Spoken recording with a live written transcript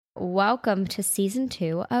Welcome to season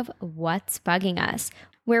 2 of What's Bugging Us,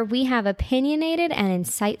 where we have opinionated and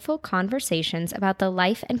insightful conversations about the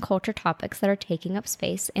life and culture topics that are taking up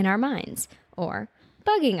space in our minds, or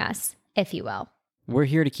bugging us, if you will. We're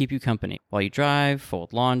here to keep you company while you drive,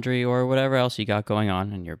 fold laundry, or whatever else you got going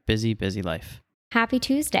on in your busy, busy life. Happy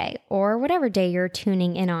Tuesday, or whatever day you're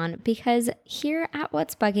tuning in on, because here at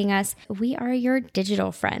What's Bugging Us, we are your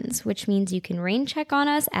digital friends, which means you can rain check on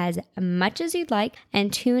us as much as you'd like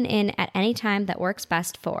and tune in at any time that works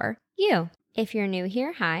best for you. If you're new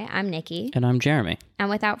here, hi, I'm Nikki. And I'm Jeremy. And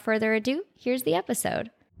without further ado, here's the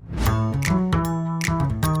episode.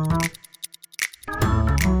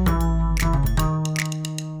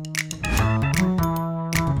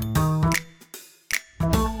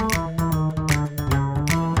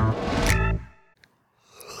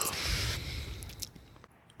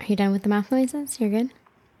 Are you done with the mouth noises? You're good?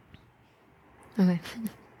 Okay.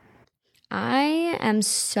 I am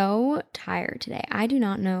so tired today. I do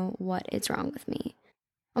not know what is wrong with me.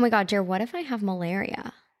 Oh my God, Jer, what if I have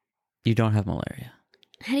malaria? You don't have malaria.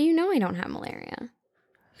 How do you know I don't have malaria?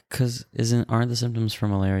 Because aren't the symptoms for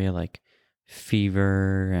malaria like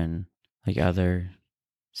fever and like other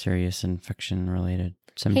serious infection related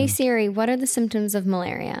symptoms? Hey Siri, what are the symptoms of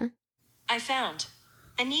malaria? I found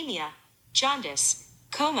anemia, jaundice,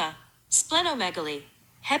 coma, splenomegaly,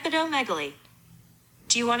 hepatomegaly.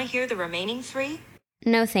 Do you want to hear the remaining 3?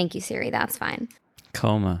 No, thank you, Siri. That's fine.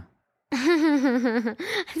 Coma.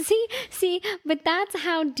 See, but that's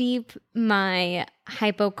how deep my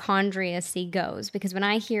hypochondriacy goes. Because when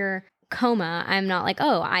I hear coma, I'm not like,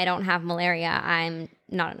 oh, I don't have malaria. I'm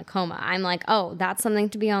not in a coma. I'm like, oh, that's something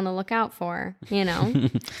to be on the lookout for, you know?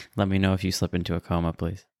 Let me know if you slip into a coma,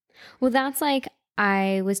 please. Well, that's like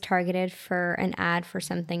I was targeted for an ad for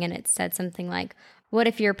something and it said something like, what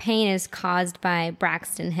if your pain is caused by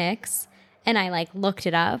Braxton Hicks? And I like looked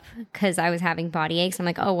it up because I was having body aches. I'm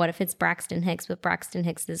like, oh, what if it's Braxton Hicks? But Braxton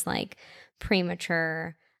Hicks is like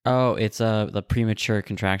premature. Oh, it's the premature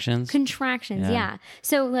contractions? Contractions, yeah.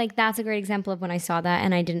 So like that's a great example of when I saw that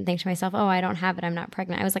and I didn't think to myself, oh, I don't have it. I'm not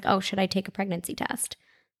pregnant. I was like, oh, should I take a pregnancy test?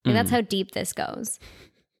 Like, that's how deep this goes.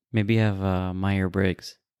 Maybe you have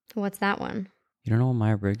Myers-Briggs. What's that one? You don't know what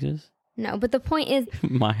Myers-Briggs is? No, but the point is...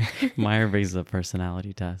 Myers-Briggs is a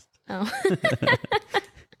personality test. Oh.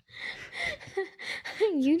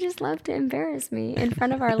 You just love to embarrass me in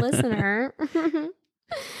front of our listener.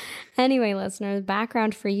 Anyway, listeners,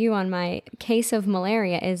 background for you on my case of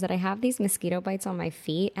malaria is that I have these mosquito bites on my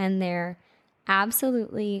feet and they're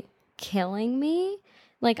absolutely killing me.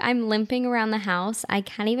 Like I'm limping around the house. I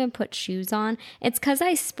can't even put shoes on. It's because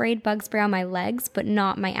I sprayed bug spray on my legs, but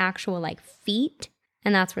not my actual like feet.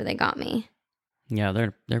 And that's where they got me. Yeah,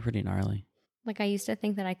 they're pretty gnarly. Like I used to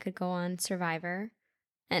think that I could go on Survivor.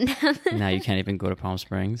 And now you can't even go to Palm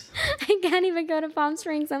Springs. I can't even go to Palm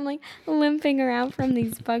Springs. I'm like limping around from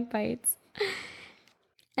these bug bites.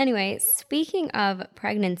 Anyway, speaking of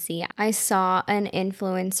pregnancy, I saw an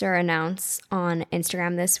influencer announce on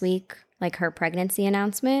Instagram this week, like her pregnancy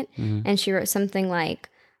announcement. Mm-hmm. And she wrote something like,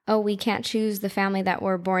 oh, we can't choose the family that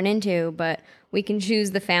we're born into, but we can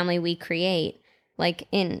choose the family we create, like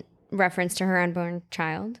in reference to her unborn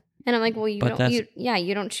child. And I'm like, well, you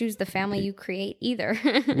don't choose the family you create either.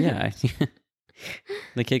 Yeah.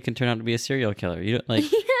 The kid can turn out to be a serial killer. You don't like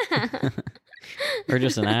or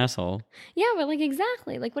just an asshole. Yeah, but like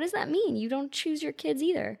exactly. Like what does that mean? You don't choose your kids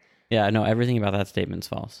either. Yeah, no, everything about that statement's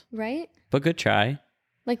false. Right? But good try.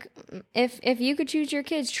 Like if you could choose your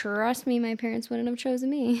kids, trust me, my parents wouldn't have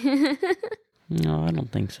chosen me. No, I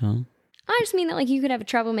don't think so. I just mean that like you could have a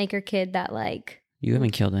troublemaker kid that like you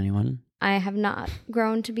haven't killed anyone. I have not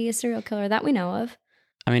grown to be a serial killer that we know of.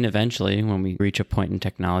 I mean, eventually, when we reach a point in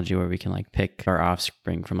technology where we can like pick our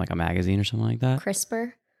offspring from like a magazine or something like that. CRISPR,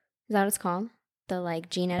 is that what it's called? The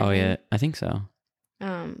like gene editing. Oh yeah, I think so. But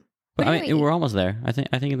anyway, I mean, we're almost there. I think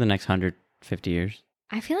in the next 150 years.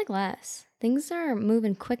 I feel like less. Things are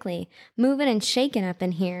moving quickly, moving and shaking up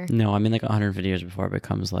in here. No, I mean like 150 years before it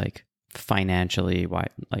becomes like financially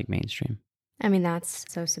like mainstream. I mean, that's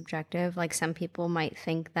so subjective. Like some people might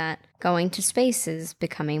think that going to space is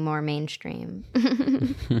becoming more mainstream.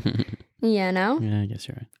 Yeah, no? Yeah, I guess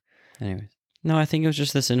you're right. Anyways. No, I think it was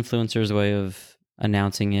just this influencer's way of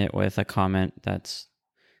announcing it with a comment that's...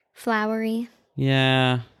 flowery.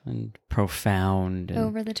 Yeah, and profound. And,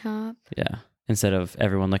 over the top. Yeah. Instead of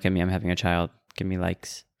everyone look at me, I'm having a child, give me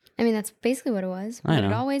likes. I mean, that's basically what it was. I know.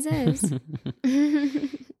 It always is.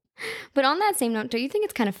 But on that same note, don't you think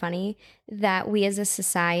it's kind of funny that we as a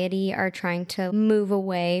society are trying to move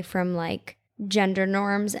away from like gender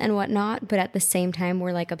norms and whatnot, but at the same time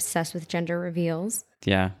we're like obsessed with gender reveals?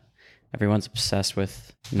 Yeah. everyone's obsessed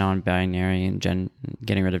with non-binary and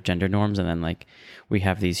getting rid of gender norms, and then like we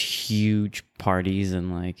have these huge parties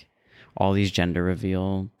and like all these gender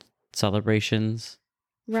reveal celebrations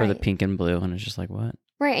for the Right. pink and blue, and it's just like, what?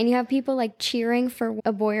 Right, and you have people like cheering for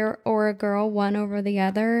a boy or a girl, one over the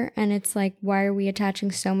other, and it's like, why are we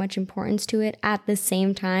attaching so much importance to it at the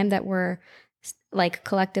same time that we're like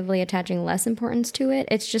collectively attaching less importance to it?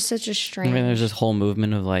 It's just such a I strange. mean, there's this whole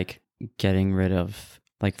movement of like getting rid of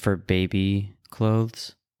like for baby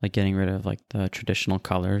clothes, like getting rid of like the traditional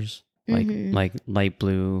colors, like Mhm. like light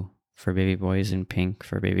blue for baby boys and pink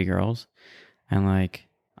for baby girls, and like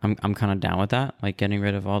I'm kind of down with that, like getting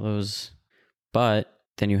rid of all those, but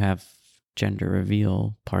then you have gender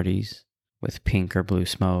reveal parties with pink or blue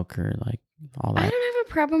smoke or like all I that. don't have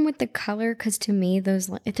a problem with the color because to me,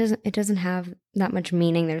 it doesn't have that much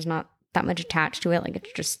meaning. There's not that much attached to it. Like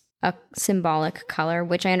it's just a symbolic color,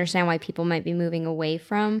 which I understand why people might be moving away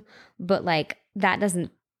from. But like that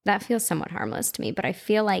feels somewhat harmless to me. But I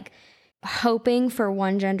feel like hoping for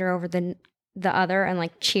one gender over the other and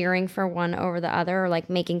like cheering for one over the other, or like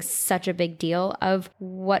making such a big deal of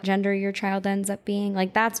what gender your child ends up being,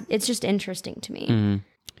 like it's just interesting to me. Mhm.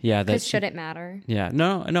 Yeah, Because that's should it matter? yeah.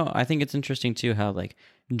 No. I think it's interesting too how like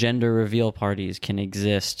gender reveal parties can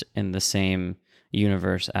exist in the same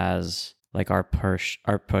universe as like our push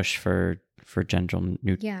for gender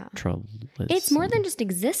Yeah. neutral. It's more than just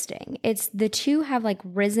existing. It's the two have like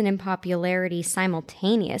risen in popularity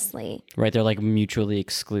simultaneously. right. They're like mutually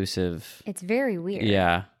exclusive. It's very weird.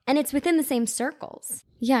 Yeah. And it's within the same circles.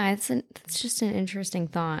 Yeah, it's just an interesting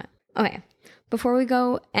thought. Okay, before we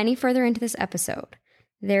go any further into this episode,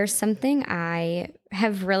 there's something I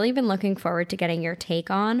have really been looking forward to getting your take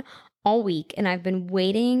on all week, and I've been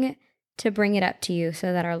waiting to bring it up to you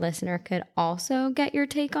so that our listener could also get your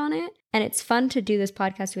take on it. And it's fun to do this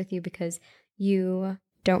podcast with you because you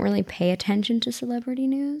don't really pay attention to celebrity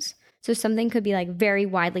news. So something could be like very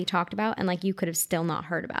widely talked about and like you could have still not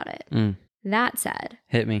heard about it. Mm. That said,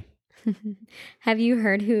 Hit me. have you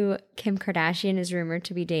heard who Kim Kardashian is rumored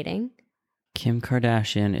to be dating? Kim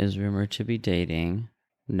Kardashian is rumored to be dating.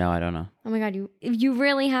 No, I don't know. Oh my God, you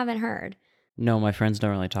really haven't heard. No, my friends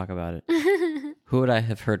don't really talk about it. Who would I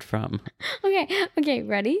have heard from? Okay,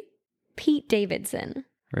 ready? Pete Davidson.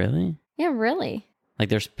 Really? Yeah, really. Like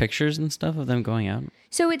there's pictures and stuff of them going out?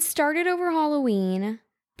 So it started over Halloween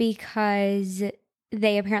because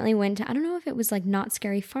they apparently went to, I don't know if it was like Not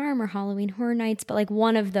Scary Farm or Halloween Horror Nights, but like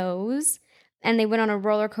one of those. And they went on a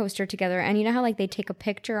roller coaster together. And you know how like they take a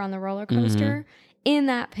picture on the roller coaster? In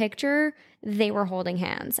that picture, they were holding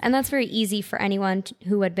hands. And that's very easy for anyone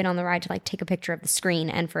who had been on the ride to like take a picture of the screen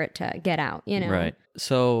and for it to get out, you know? Right.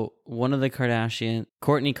 So one of the Kourtney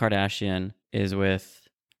Kardashian is with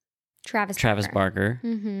Travis Barker.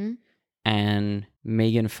 Mm-hmm. And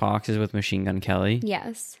Megan Fox is with Machine Gun Kelly.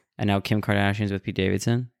 Yes. And now Kim Kardashian is with Pete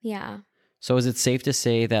Davidson. Yeah. So is it safe to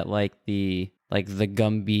say that like the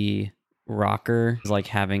Gumby rocker is like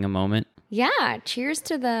having a moment? Yeah. Cheers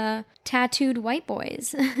to the tattooed white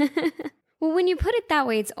boys. Well, when you put it that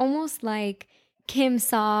way, it's almost like Kim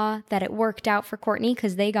saw that it worked out for Kourtney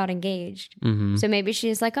because they got engaged. Mm-hmm. So maybe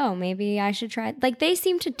she's like, oh, maybe I should try. Like they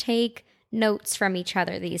seem to take notes from each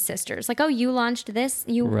other, these sisters. Like, oh, you launched this,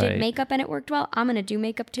 you Right. did makeup and it worked well. I'm going to do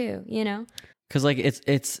makeup too, you know? Because like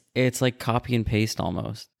it's like copy and paste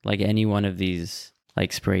almost. Like any one of these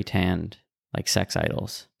like spray tanned like sex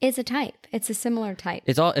idols. It's a type. It's a similar type.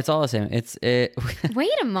 It's all the same.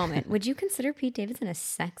 Wait a moment. Would you consider Pete Davidson a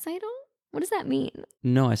sex idol? What does that mean?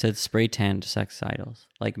 No, I said spray tanned sex idols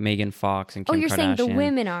like Megan Fox and Kim You're saying the Kardashian.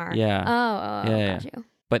 women are. Yeah. Oh, Yeah, got you.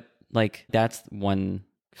 But like that's one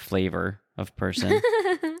flavor of person,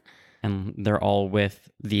 and they're all with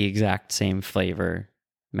the exact same flavor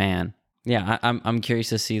man. Yeah, I'm curious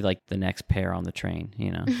to see like the next pair on the train.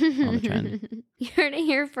 You know, on the trend. You heard it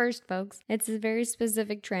here first, folks. It's a very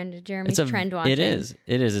specific trend. Jeremy's trend watching. It is.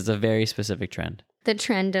 It's a very specific trend. The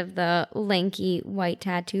trend of the lanky white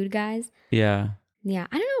tattooed guys. Yeah. Yeah,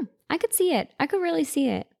 I don't know. I could see it. I could really see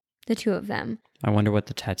it. The two of them. I wonder what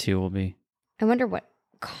the tattoo will be. I wonder what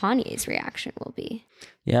Kanye's reaction will be.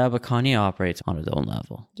 Yeah, but Kanye operates on his own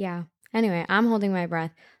level. Yeah. Anyway, I'm holding my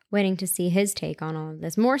breath, waiting to see his take on all of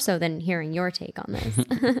this, more so than hearing your take on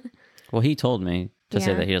this. Well, he told me to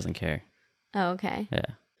say Yeah. that he doesn't care. Oh, okay.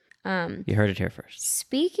 Yeah. You heard it here first.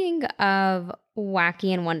 Speaking of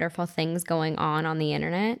wacky and wonderful things going on the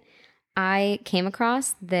internet, I came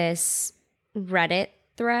across this Reddit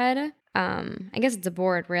thread. I guess it's a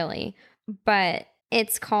board, really, but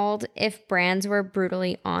it's called "If Brands Were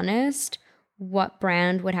Brutally Honest, What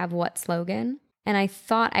Brand Would Have What Slogan?" And I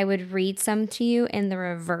thought I would read some to you in the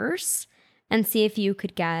reverse and see if you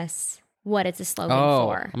could guess what it's a slogan Oh,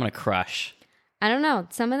 for. I'm gonna crush. I don't know.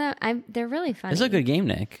 Some of them, they're really funny. This is a good game,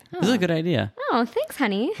 Nick. This is a good idea. Oh, thanks,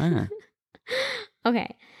 honey. Ah.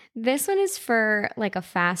 Okay. This one is for like a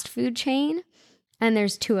fast food chain. And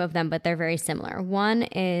there's 2 of them, but they're very similar. One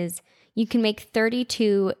is you can make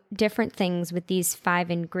 32 different things with these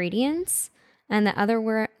 5 ingredients. And the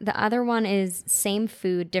other one is same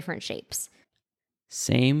food, different shapes.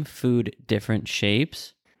 Same food, different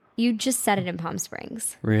shapes. You just said it in Palm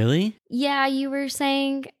Springs. Really? Yeah, you were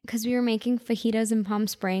saying, because we were making fajitas in Palm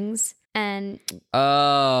Springs. And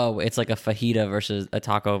Oh, it's like a fajita versus a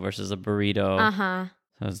taco versus a burrito. uh-huh.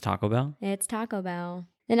 So it's Taco Bell? It's Taco Bell.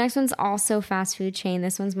 The next one's also fast food chain.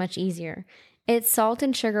 This one's much easier. It's salt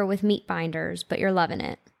and sugar with meat binders, but you're loving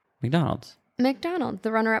it. McDonald's. McDonald's.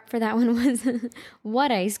 The runner-up for that one was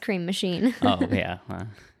What Ice Cream Machine. Oh, yeah.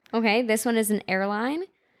 Okay, this one is an airline.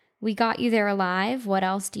 We got you there alive. What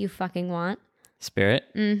else do you fucking want? Spirit.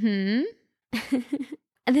 Mm-hmm.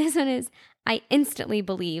 And this one is, I instantly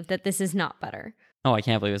believe that this is not butter. Oh, I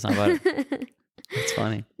can't believe it's not butter. It's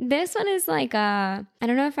funny. This one is like I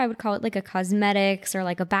don't know if I would call it like a cosmetics or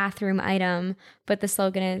like a bathroom item, but the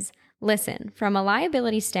slogan is, listen, from a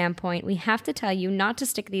liability standpoint, we have to tell you not to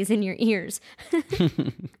stick these in your ears.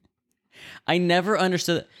 I never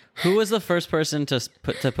understood. Who was the first person to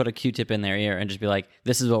put a Q-tip in their ear and just be like,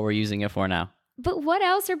 this is what we're using it for now? But what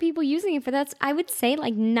else are people using it for? I would say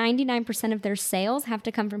like 99% of their sales have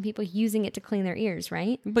to come from people using it to clean their ears,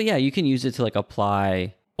 right? But yeah, you can use it to like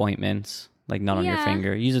apply ointments, like not on your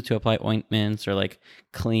finger. Use it to apply ointments or like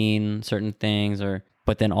clean certain things,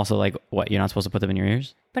 but then also like what, you're not supposed to put them in your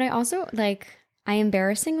ears? But I also I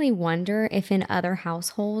embarrassingly wonder if in other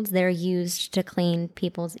households they're used to clean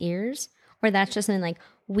people's ears, or that's just something like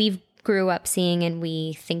we've grew up seeing and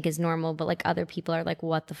we think is normal, but like other people are like,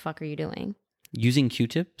 what the fuck are you doing? Using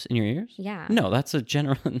Q-tips in your ears? Yeah. No, that's a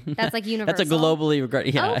general. That's like universal. That's a globally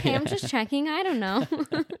regarded. Yeah. Okay, yeah. I'm just checking. I don't know.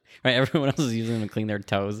 Right, everyone else is using them to clean their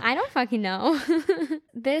toes. I don't fucking know.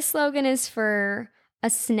 This slogan is for a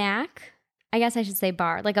snack. I guess I should say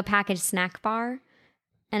bar, like a packaged snack bar.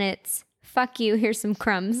 And it's, fuck you, here's some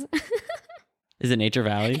crumbs. Is it Nature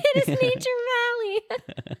Valley? It is Nature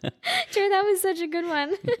Valley. Sure, that was such a good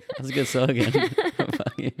one. That's a good slogan.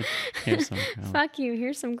 Fuck you. Here's some crumbs. Fuck you,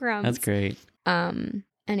 here's some crumbs. That's great.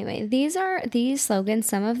 Anyway, these slogans,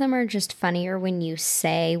 some of them are just funnier when you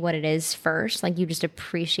say what it is first, like you just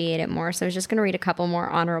appreciate it more. So I was just going to read a couple more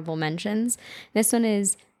honorable mentions. This one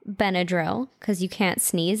is Benadryl, because you can't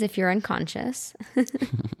sneeze if you're unconscious.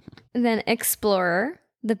 Then Explorer,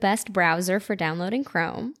 the best browser for downloading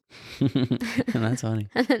Chrome. That's funny.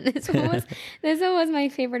 And then this one was my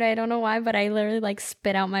favorite. I don't know why, but I literally like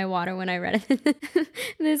spit out my water when I read it.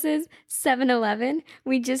 This is 7-Eleven.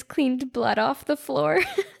 We just cleaned blood off the floor.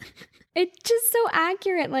 It's just so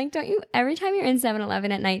accurate. Like, don't you, every time you're in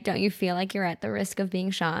 7-Eleven at night, don't you feel like you're at the risk of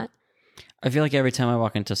being shot? I feel like every time I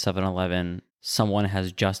walk into 7-Eleven, someone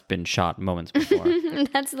has just been shot moments before.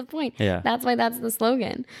 That's the point. Yeah. That's why that's the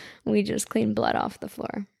slogan. We just clean blood off the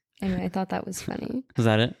floor. Anyway, I thought that was funny. Is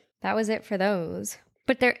that it? That was it for those.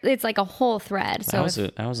 But it's like a whole thread. So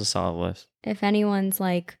that was a solid list. if anyone's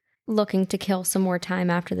like looking to kill some more time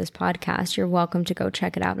after this podcast, you're welcome to go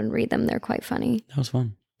check it out and read them. They're quite funny. That was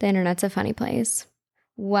fun. The internet's a funny place.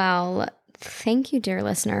 Well, thank you, dear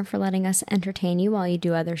listener, for letting us entertain you while you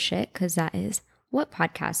do other shit, because that is what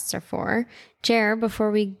podcasts are for. Jer,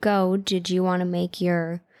 before we go, did you want to make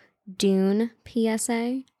your Dune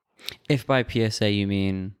PSA? If by PSA you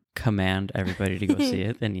mean command everybody to go see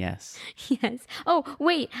it, then yes. Yes. Oh,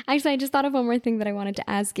 wait. Actually, I just thought of one more thing that I wanted to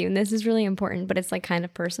ask you, and this is really important, but it's like kind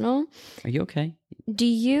of personal. Are you okay? Do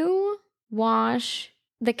you wash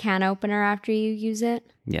the can opener after you use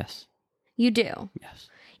it? Yes. You do? Yes.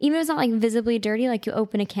 Even if it's not like visibly dirty, like you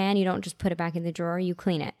open a can, you don't just put it back in the drawer, you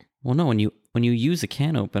clean it. Well, no, when you use a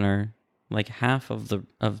can opener, like half of the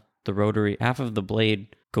rotary, half of the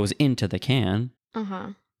blade goes into the can. Uh-huh.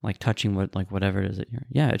 Like touching whatever it is that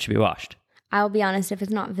it should be washed. I'll be honest, if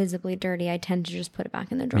it's not visibly dirty, I tend to just put it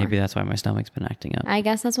back in the drawer. Maybe that's why my stomach's been acting up. I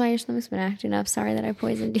guess that's why your stomach's been acting up. Sorry that I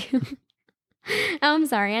poisoned you. I'm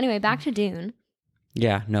sorry. Anyway, back to Dune.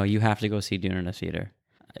 Yeah, no, you have to go see Dune in a theater.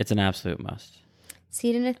 It's an absolute must. See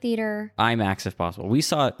it in a theater. IMAX if possible. We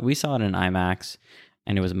saw it in IMAX,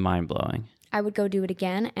 and it was mind blowing. I would go do it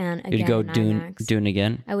again and again. You'd go in Dune IMAX. Dune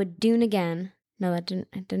again. I would Dune again. No, it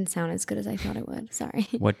didn't sound as good as I thought it would. Sorry.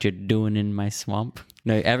 What you're doing in my swamp?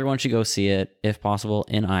 No, everyone should go see it if possible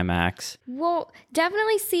in IMAX. Well,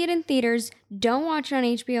 definitely see it in theaters. Don't watch it on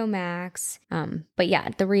HBO Max. But yeah,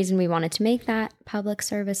 the reason we wanted to make that public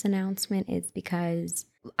service announcement is because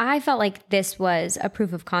I felt like this was a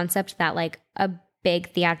proof of concept that like a big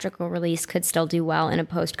theatrical release could still do well in a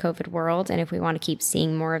post-COVID world. And if we want to keep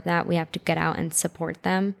seeing more of that, we have to get out and support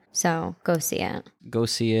them. So go see it. Go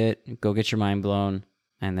see it. Go get your mind blown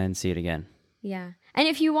and then see it again. Yeah. And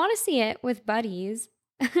if you want to see it with buddies,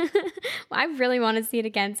 I really want to see it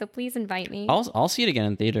again. So please invite me. I'll see it again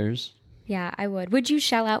in theaters. Yeah, I would. Would you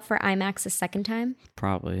shell out for IMAX a second time?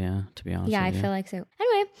 Probably, yeah, to be honest. Yeah, I feel like so.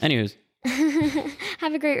 Anyway. Anyways.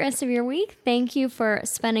 Have a great rest of your week. Thank you for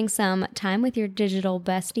spending some time with your digital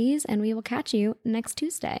besties, and we will catch you next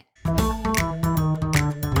Tuesday.